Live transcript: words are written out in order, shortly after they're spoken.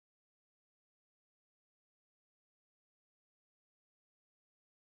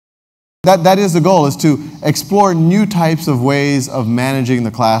That is the goal, is to explore new types of ways of managing the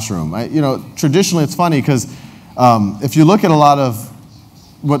classroom. Traditionally it's funny because if you look at a lot of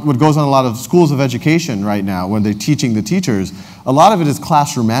what goes on in a lot of schools of education right now when they're teaching the teachers, a lot of it is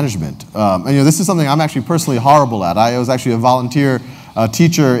classroom management. This is something I'm actually personally horrible at. I was actually a volunteer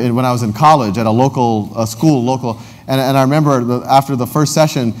teacher when I was in college at a local school, and I remember after the first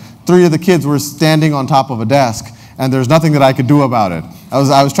session, 3 of the kids were standing on top of a desk, and there's nothing that I could do about it.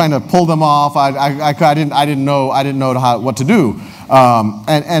 I was trying to pull them off. I didn't know what to do,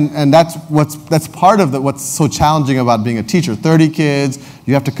 and that's part of what's so challenging about being a teacher. 30 kids,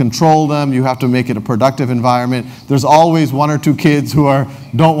 you have to control them. You have to make it a productive environment. There's always 1 or 2 kids who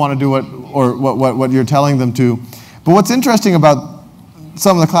don't want to do what you're telling them to. But what's interesting about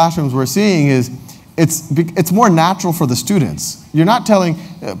some of the classrooms we're seeing is it's more natural for the students. You're not telling,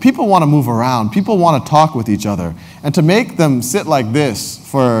 people want to move around, people want to talk with each other, and to make them sit like this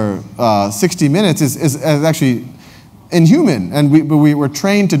for 60 minutes is actually inhuman, and we were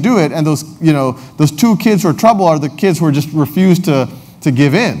trained to do it, and those 2 kids who are trouble are the kids who just refuse to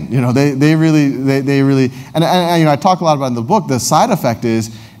give in. They really, and I talk a lot about in the book, the side effect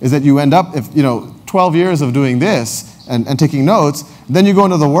is that you end up, if 12 years of doing this, and taking notes, then you go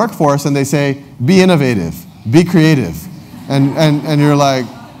into the workforce and they say, be innovative, be creative. And you're like,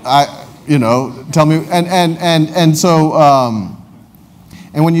 tell me,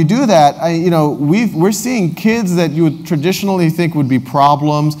 and when you do that, we're seeing kids that you would traditionally think would be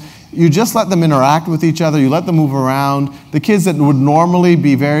problems. You just let them interact with each other, you let them move around. The kids that would normally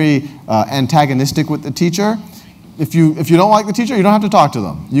be very antagonistic with the teacher, if you don't like the teacher, you don't have to talk to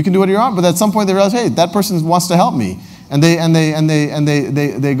them. You can do what you want, but at some point they realize, hey, that person wants to help me. And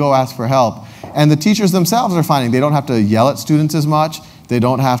they go ask for help. And the teachers themselves are finding they don't have to yell at students as much. They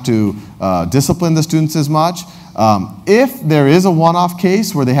don't have to discipline the students as much. If there is a one-off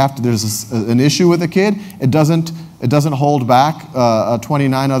case where there's an issue with a kid, it doesn't hold back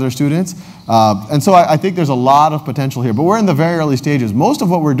 29 other students. And so I think there's a lot of potential here. But we're in the very early stages. Most of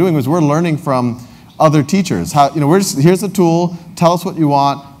what we're doing is we're learning from other teachers. Here's the tool, tell us what you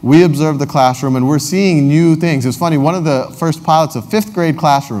want. We observe the classroom, and we're seeing new things. It was funny, one of the first pilots, a 5th grade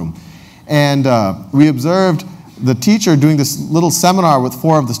classroom, and we observed the teacher doing this little seminar with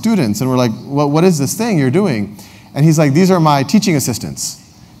 4 of the students, and we're like, what is this thing you're doing? And he's like, these are my teaching assistants.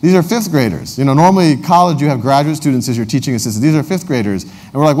 These are 5th graders. Normally college you have graduate students as your teaching assistants. These are 5th graders.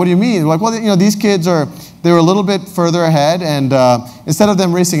 And we're like, what do you mean? We're like, well, these kids they were a little bit further ahead, and instead of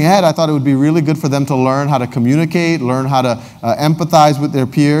them racing ahead, I thought it would be really good for them to learn how to communicate, learn how to empathize with their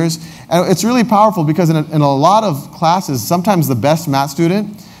peers. And it's really powerful because in a lot of classes, sometimes the best math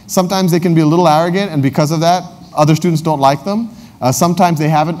student, sometimes they can be a little arrogant, and because of that, other students don't like them. Sometimes they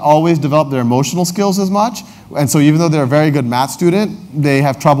haven't always developed their emotional skills as much, and so even though they're a very good math student, they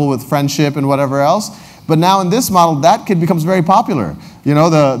have trouble with friendship and whatever else. But now in this model, that kid becomes very popular. The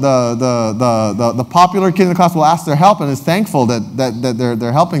popular kid in the class will ask their help and is thankful that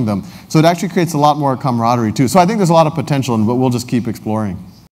they're helping them. So it actually creates a lot more camaraderie too. So I think there's a lot of potential, but we'll just keep exploring.